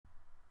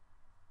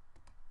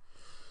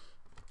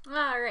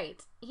All right,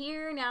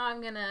 here now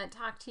I'm going to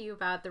talk to you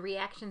about the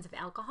reactions of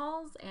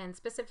alcohols, and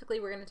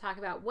specifically we're going to talk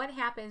about what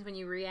happens when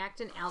you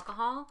react an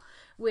alcohol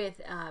with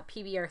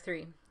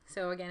PBr3.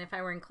 So again, if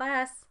I were in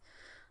class,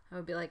 I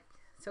would be like,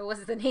 so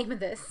what's the name of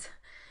this?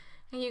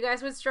 And you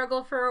guys would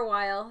struggle for a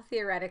while,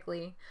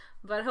 theoretically,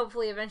 but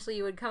hopefully eventually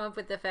you would come up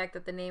with the fact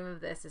that the name of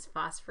this is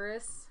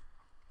phosphorus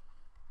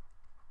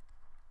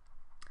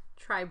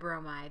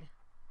tribromide.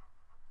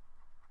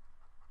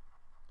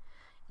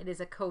 It is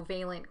a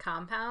covalent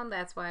compound.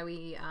 That's why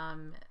we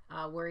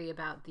worry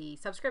about the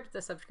subscript.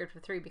 The subscript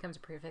of 3 becomes a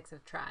prefix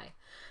of tri.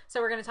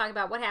 So we're going to talk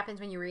about what happens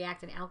when you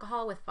react an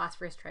alcohol with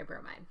phosphorus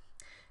tribromide.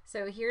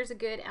 So here's a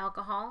good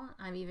alcohol.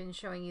 I'm even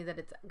showing you that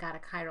it's got a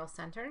chiral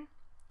center.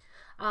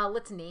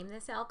 Let's name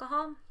this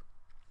alcohol.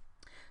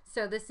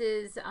 So this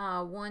is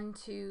 1,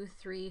 2,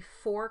 3,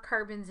 4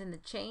 carbons in the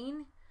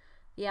chain.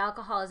 The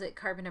alcohol is at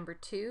carbon number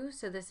 2.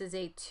 So this is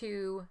a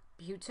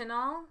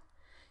 2-butanol.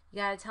 You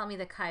got to tell me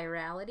the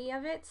chirality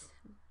of it.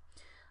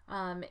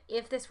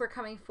 If this were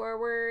coming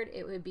forward,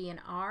 it would be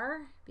an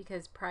R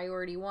because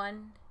priority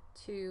 1,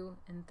 2,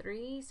 and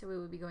 3. So we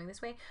would be going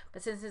this way.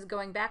 But since it's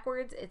going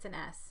backwards, it's an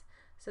S.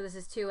 So this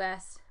is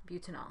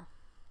 2S-butanol.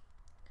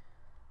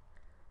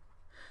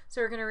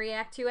 So we're going to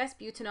react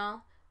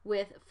 2S-butanol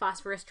with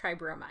phosphorus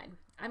tribromide.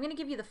 I'm going to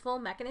give you the full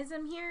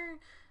mechanism here.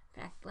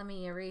 In fact, let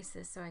me erase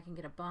this so I can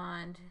get a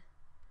bond.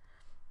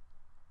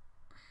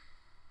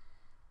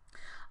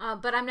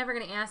 But I'm never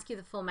going to ask you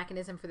the full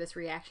mechanism for this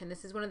reaction.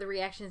 This is one of the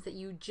reactions that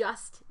you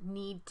just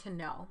need to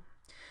know.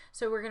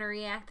 So we're going to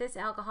react this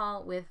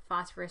alcohol with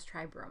phosphorus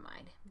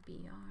tribromide. Br,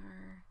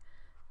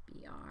 Br,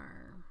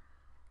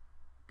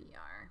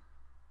 Br,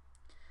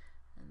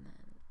 and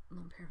then a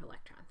lone pair of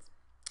electrons.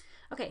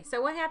 Okay,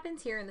 so what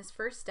happens here in this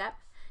first step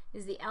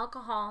is the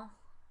alcohol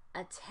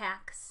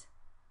attacks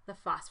the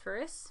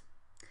phosphorus,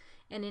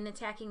 and in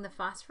attacking the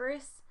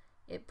phosphorus,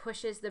 it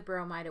pushes the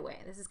bromide away.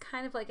 This is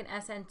kind of like an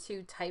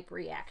SN2 type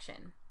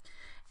reaction.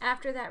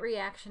 After that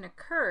reaction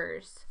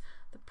occurs,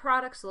 the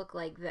products look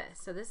like this.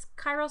 So this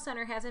chiral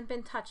center hasn't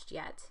been touched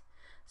yet,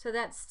 so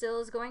that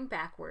still is going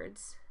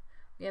backwards.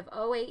 We have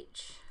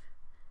OH,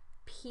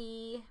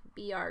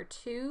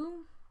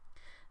 PBr2.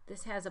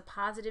 This has a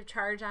positive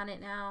charge on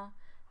it now,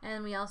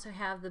 and we also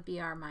have the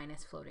Br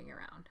minus floating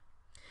around.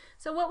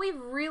 So what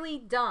we've really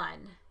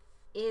done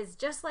is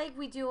just like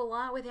we do a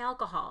lot with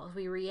alcohols.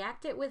 We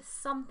react it with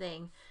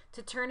something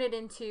to turn it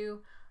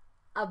into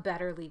a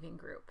better leaving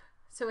group.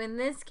 So in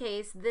this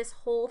case, this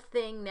whole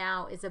thing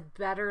now is a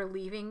better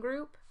leaving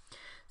group.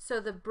 So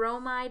the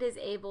bromide is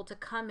able to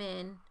come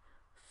in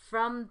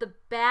from the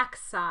back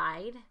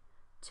side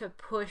to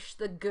push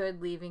the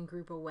good leaving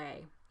group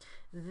away.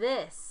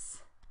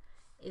 This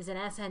is an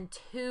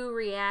SN2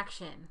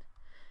 reaction.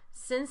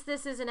 Since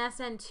this is an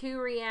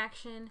SN2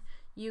 reaction,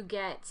 you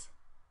get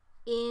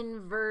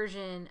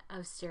inversion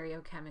of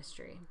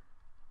stereochemistry.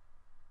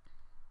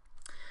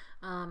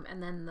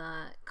 And then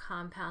the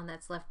compound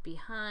that's left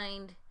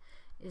behind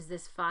is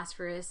this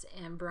phosphorus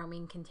and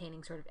bromine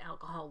containing sort of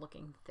alcohol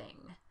looking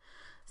thing.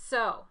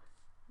 So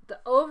the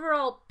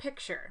overall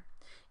picture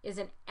is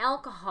an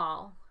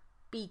alcohol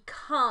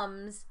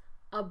becomes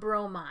a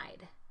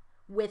bromide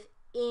with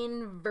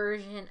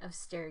inversion of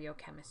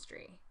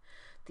stereochemistry.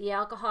 The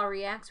alcohol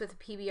reacts with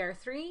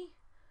PBr3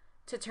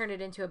 to turn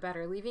it into a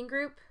better leaving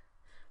group.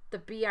 The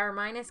Br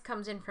minus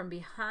comes in from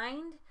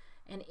behind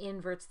and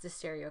inverts the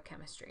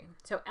stereochemistry.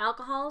 So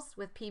alcohols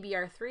with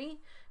PBr3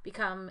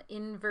 become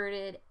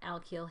inverted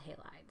alkyl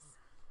halides.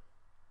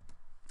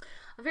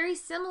 A very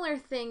similar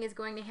thing is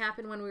going to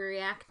happen when we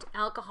react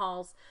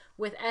alcohols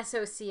with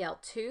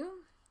SOCl2.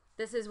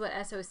 This is what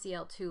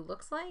SOCl2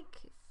 looks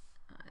like.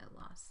 I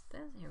lost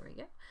this. Here we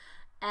go.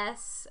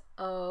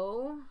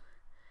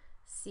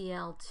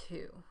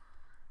 SOCl2.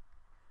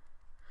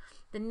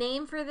 The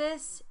name for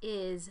this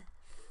is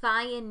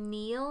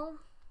thionyl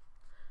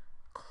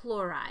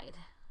chloride.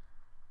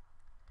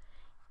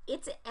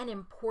 It's an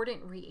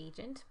important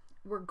reagent.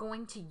 We're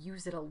going to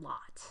use it a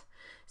lot.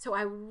 So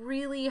I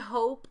really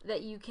hope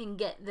that you can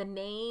get the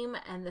name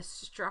and the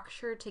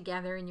structure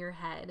together in your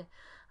head.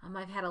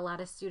 I've had a lot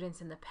of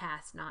students in the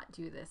past not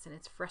do this, and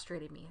it's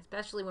frustrated me,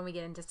 especially when we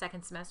get into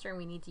second semester and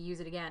we need to use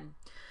it again.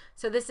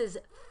 So this is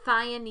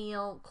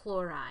thionyl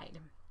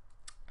chloride.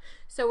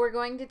 So we're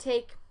going to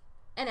take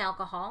an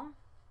alcohol.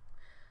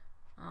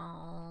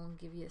 I'll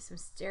give you some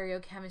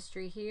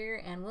stereochemistry here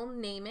and we'll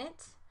name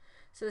it.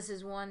 So this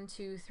is 1,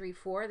 2, 3,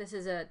 4. This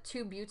is a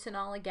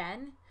 2-butanol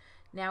again.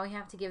 Now we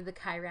have to give the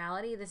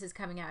chirality. This is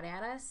coming out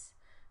at us.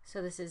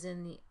 So this is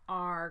in the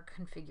R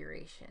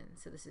configuration.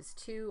 So this is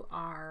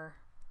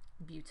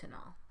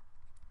 2R-butanol.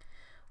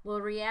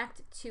 We'll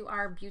react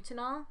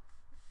 2R-butanol.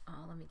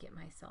 Let me get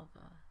myself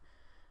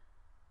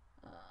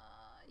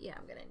yeah,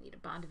 I'm going to need a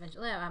bond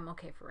eventually. I'm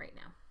okay for right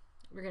now.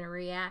 We're going to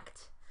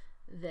react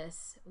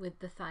this with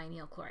the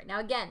thionyl chloride. Now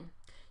again,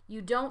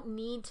 you don't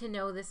need to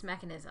know this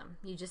mechanism.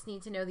 You just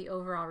need to know the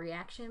overall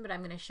reaction, but I'm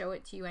going to show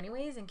it to you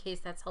anyways in case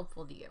that's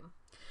helpful to you.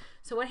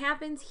 So what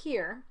happens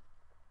here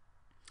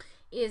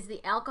is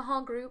the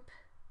alcohol group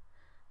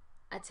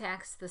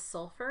attacks the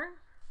sulfur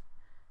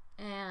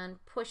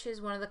and pushes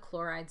one of the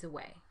chlorides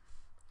away.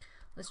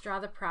 Let's draw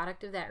the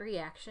product of that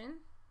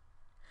reaction.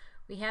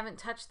 We haven't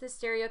touched the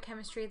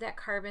stereochemistry of that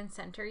carbon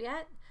center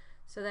yet,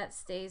 so that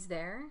stays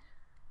there.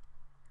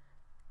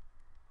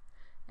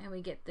 And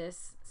we get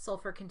this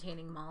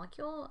sulfur-containing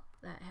molecule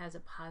that has a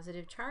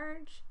positive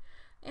charge,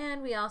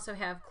 and we also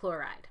have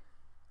chloride.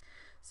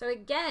 So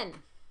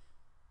again,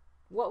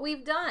 what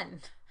we've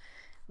done,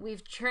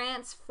 we've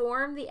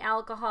transformed the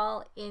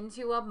alcohol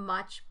into a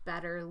much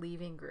better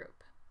leaving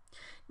group.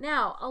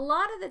 Now, a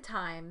lot of the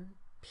time,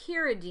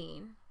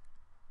 pyridine,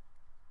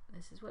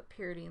 this is what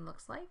pyridine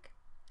looks like,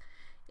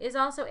 is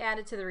also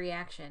added to the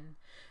reaction.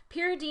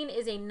 Pyridine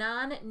is a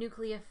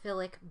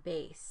non-nucleophilic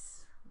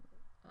base.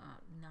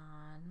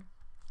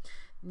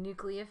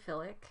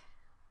 Non-nucleophilic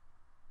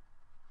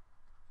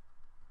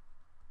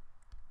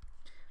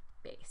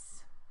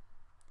base.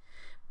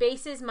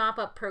 Bases mop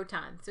up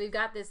protons. So we've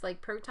got this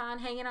like proton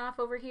hanging off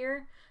over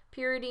here.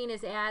 Pyridine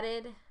is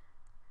added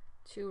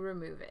to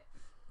remove it.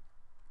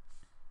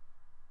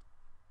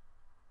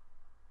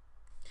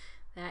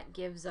 That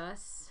gives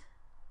us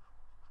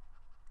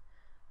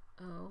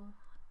SOCl.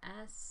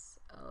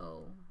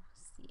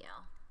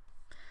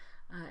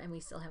 And we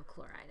still have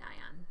chloride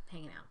ion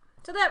hanging out.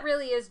 So that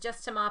really is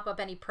just to mop up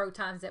any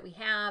protons that we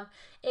have.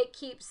 It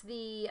keeps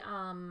the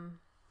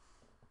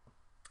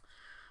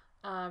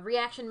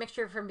reaction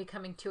mixture from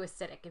becoming too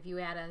acidic if you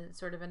add a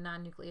sort of a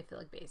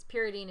non-nucleophilic base.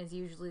 Pyridine is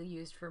usually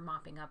used for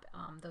mopping up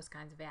those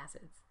kinds of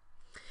acids.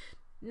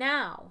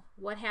 Now,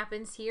 what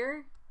happens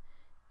here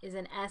is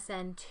an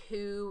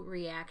SN2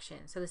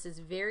 reaction. So this is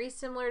very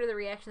similar to the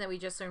reaction that we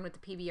just learned with the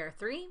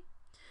PBr3.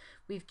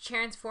 We've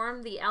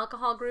transformed the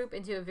alcohol group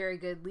into a very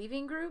good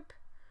leaving group.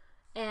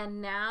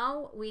 And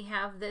now we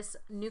have this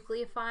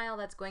nucleophile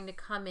that's going to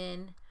come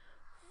in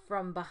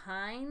from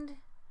behind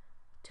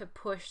to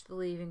push the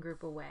leaving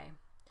group away.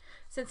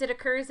 Since it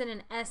occurs in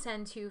an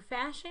SN2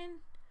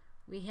 fashion,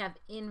 we have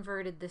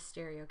inverted the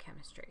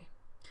stereochemistry.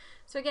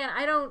 So again,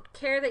 I don't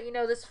care that you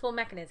know this full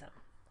mechanism.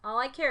 All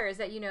I care is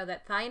that you know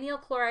that thionyl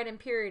chloride and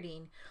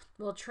pyridine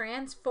will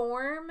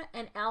transform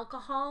an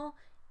alcohol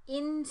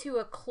into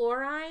a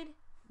chloride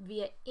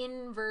via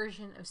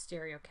inversion of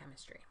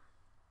stereochemistry.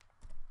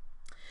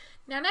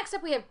 Now next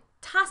up we have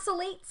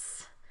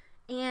tosylates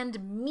and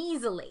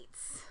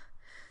mesylates.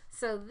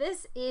 So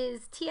this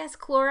is TS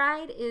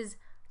chloride is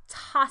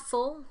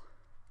Tosyl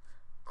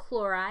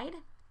chloride.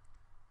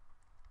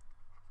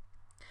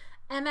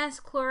 MS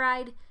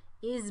chloride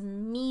is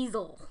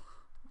mesyl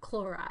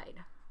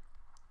chloride.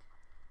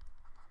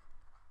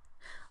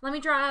 Let me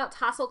draw out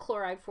Tosyl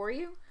chloride for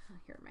you.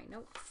 Here are my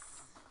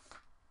notes.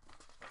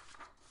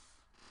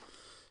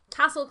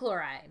 Tosyl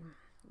chloride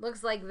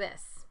looks like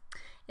this.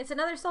 It's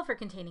another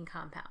sulfur-containing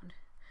compound.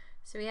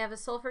 So we have a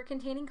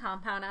sulfur-containing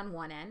compound on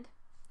one end.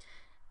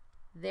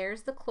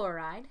 There's the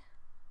chloride.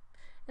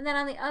 And then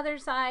on the other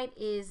side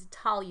is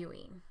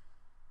toluene.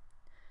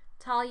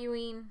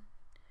 Toluene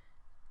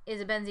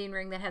is a benzene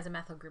ring that has a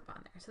methyl group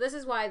on there. So this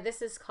is why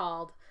this is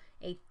called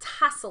a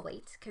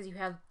tosylate, because you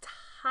have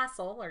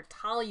tosyl or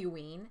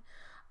toluene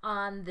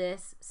on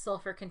this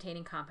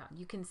sulfur-containing compound.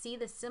 You can see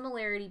the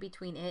similarity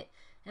between it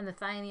and the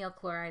thionyl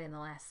chloride in the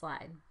last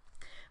slide.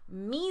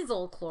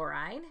 Mesyl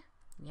chloride,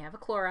 you have a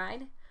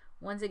chloride,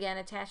 once again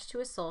attached to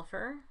a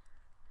sulfur.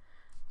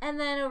 And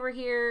then over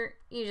here,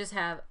 you just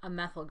have a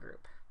methyl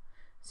group.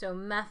 So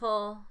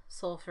methyl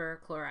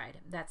sulfur chloride,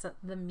 that's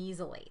the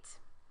mesylate.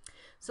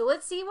 So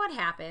let's see what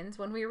happens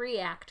when we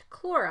react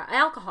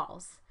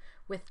alcohols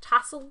with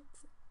tosyl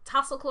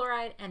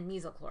chloride and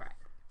mesyl chloride.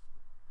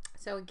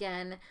 So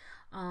again,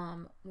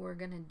 we're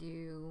going to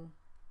do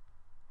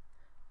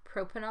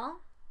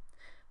propanol.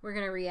 We're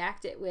going to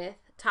react it with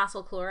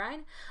tosyl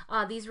chloride.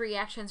 These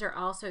reactions are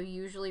also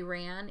usually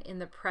ran in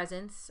the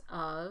presence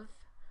of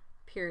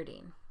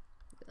pyridine.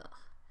 Ugh.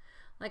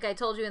 Like I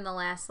told you in the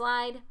last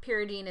slide,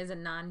 pyridine is a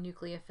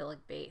non-nucleophilic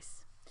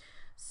base.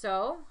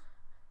 So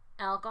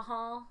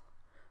alcohol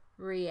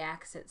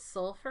reacts at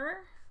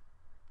sulfur,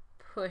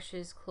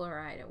 pushes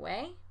chloride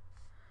away.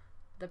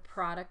 The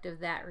product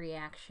of that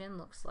reaction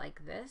looks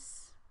like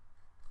this.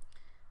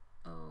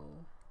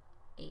 OH,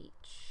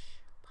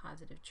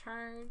 positive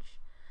charge,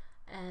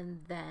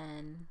 and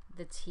then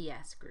the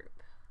TS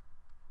group.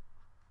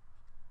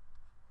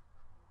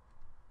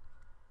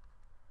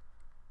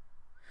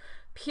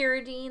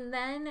 Pyridine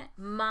then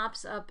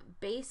mops up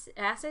base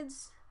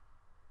acids,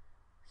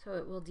 so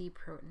it will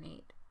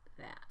deprotonate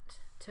that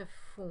to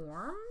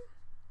form,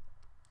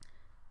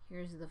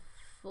 here's the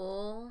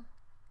full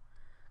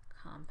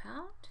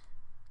compound.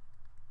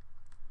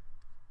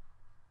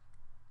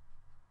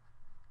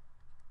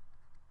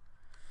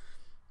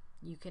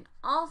 You can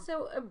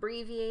also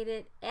abbreviate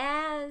it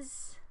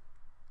as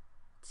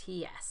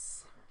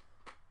TS.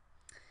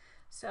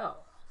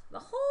 So the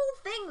whole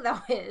thing though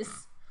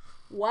is,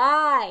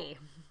 why?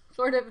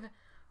 Sort of,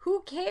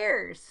 who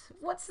cares?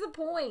 What's the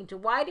point?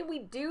 Why do we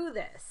do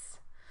this?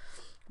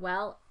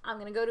 Well, I'm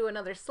going to go to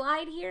another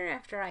slide here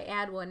after I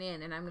add one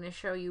in, and I'm going to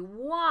show you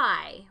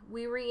why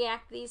we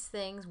react these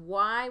things,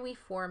 why we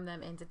form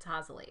them into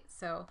tosylate.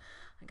 So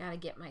I got to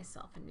get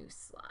myself a new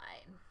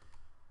slide.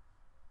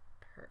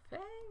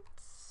 Perfect.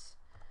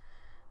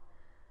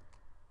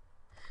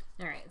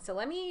 All right, so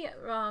let me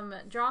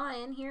draw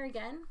in here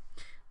again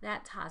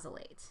that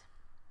tosylate.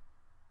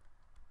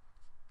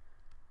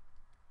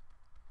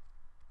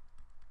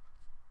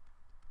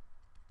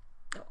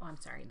 Oh, I'm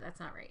sorry, that's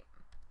not right.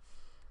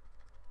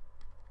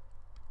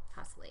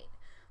 Tosylate.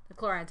 The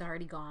chloride's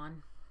already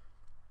gone.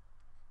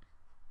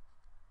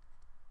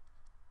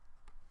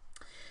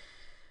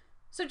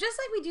 So just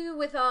like we do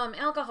with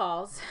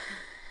alcohols,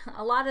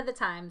 a lot of the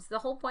times, the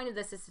whole point of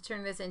this is to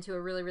turn this into a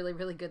really, really,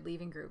 really good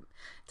leaving group.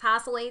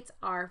 Tosylates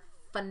are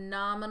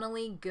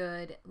phenomenally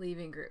good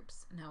leaving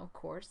groups. Now, of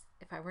course,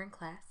 if I were in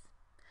class,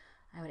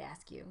 I would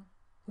ask you,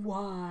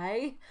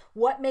 why?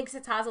 What makes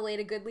a tosylate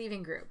a good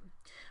leaving group?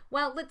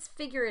 Well, let's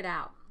figure it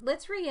out.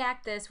 Let's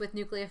react this with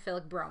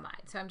nucleophilic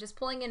bromide. So I'm just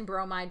pulling in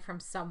bromide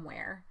from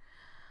somewhere.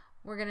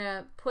 We're going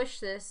to push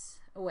this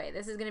away.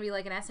 This is going to be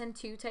like an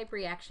SN2 type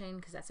reaction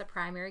because that's a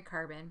primary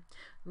carbon.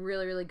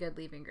 Really, really good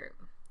leaving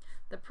group.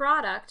 The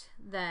product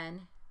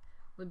then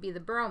would be the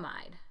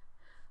bromide.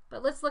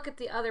 But let's look at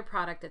the other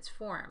product that's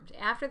formed.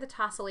 After the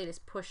tosylate is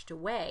pushed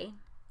away,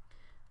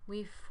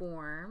 we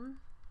form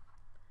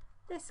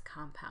this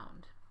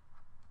compound.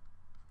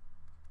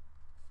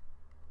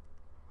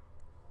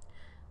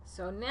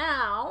 So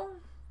now,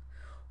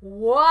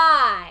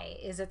 why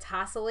is a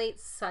tosylate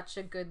such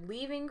a good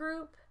leaving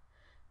group?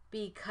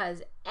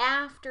 Because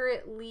after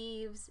it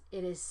leaves,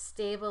 it is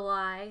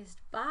stabilized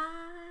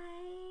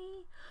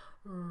by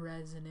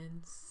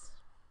resonance.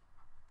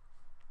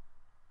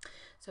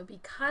 So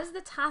because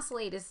the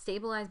tosylate is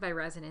stabilized by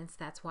resonance,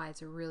 that's why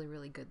it's a really,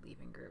 really good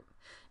leaving group.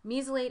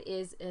 Mesylate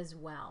is as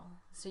well.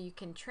 So you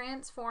can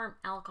transform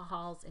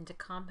alcohols into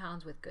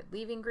compounds with good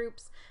leaving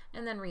groups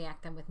and then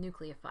react them with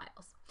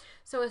nucleophiles.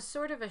 So a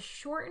sort of a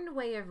shortened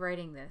way of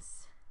writing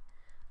this.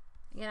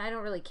 Again, I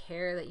don't really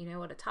care that you know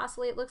what a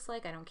tosylate looks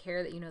like. I don't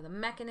care that you know the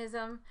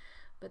mechanism,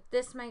 but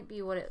this might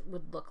be what it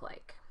would look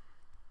like.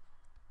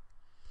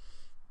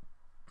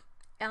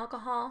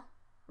 Alcohol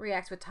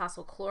reacts with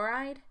tosyl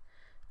chloride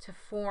to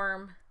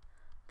form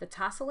the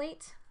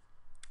tosylate.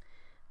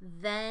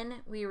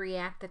 Then we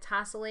react the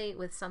tosylate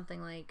with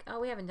something like, oh,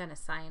 we haven't done a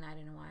cyanide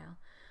in a while,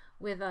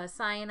 with a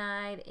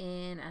cyanide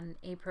in an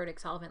aprotic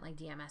solvent like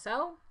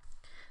DMSO.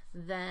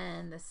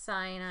 Then the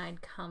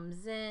cyanide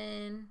comes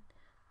in,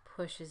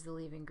 pushes the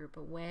leaving group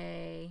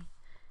away,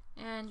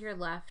 and you're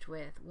left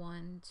with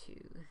 1, 2,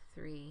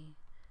 3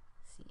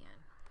 CN.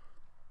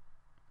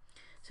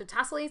 So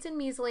tosylates and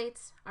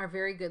mesylates are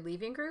very good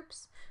leaving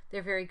groups.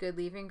 They're very good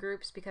leaving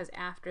groups because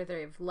after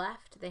they've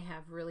left, they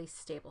have really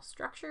stable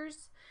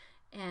structures,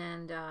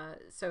 and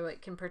so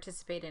it can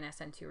participate in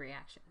SN2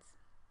 reactions.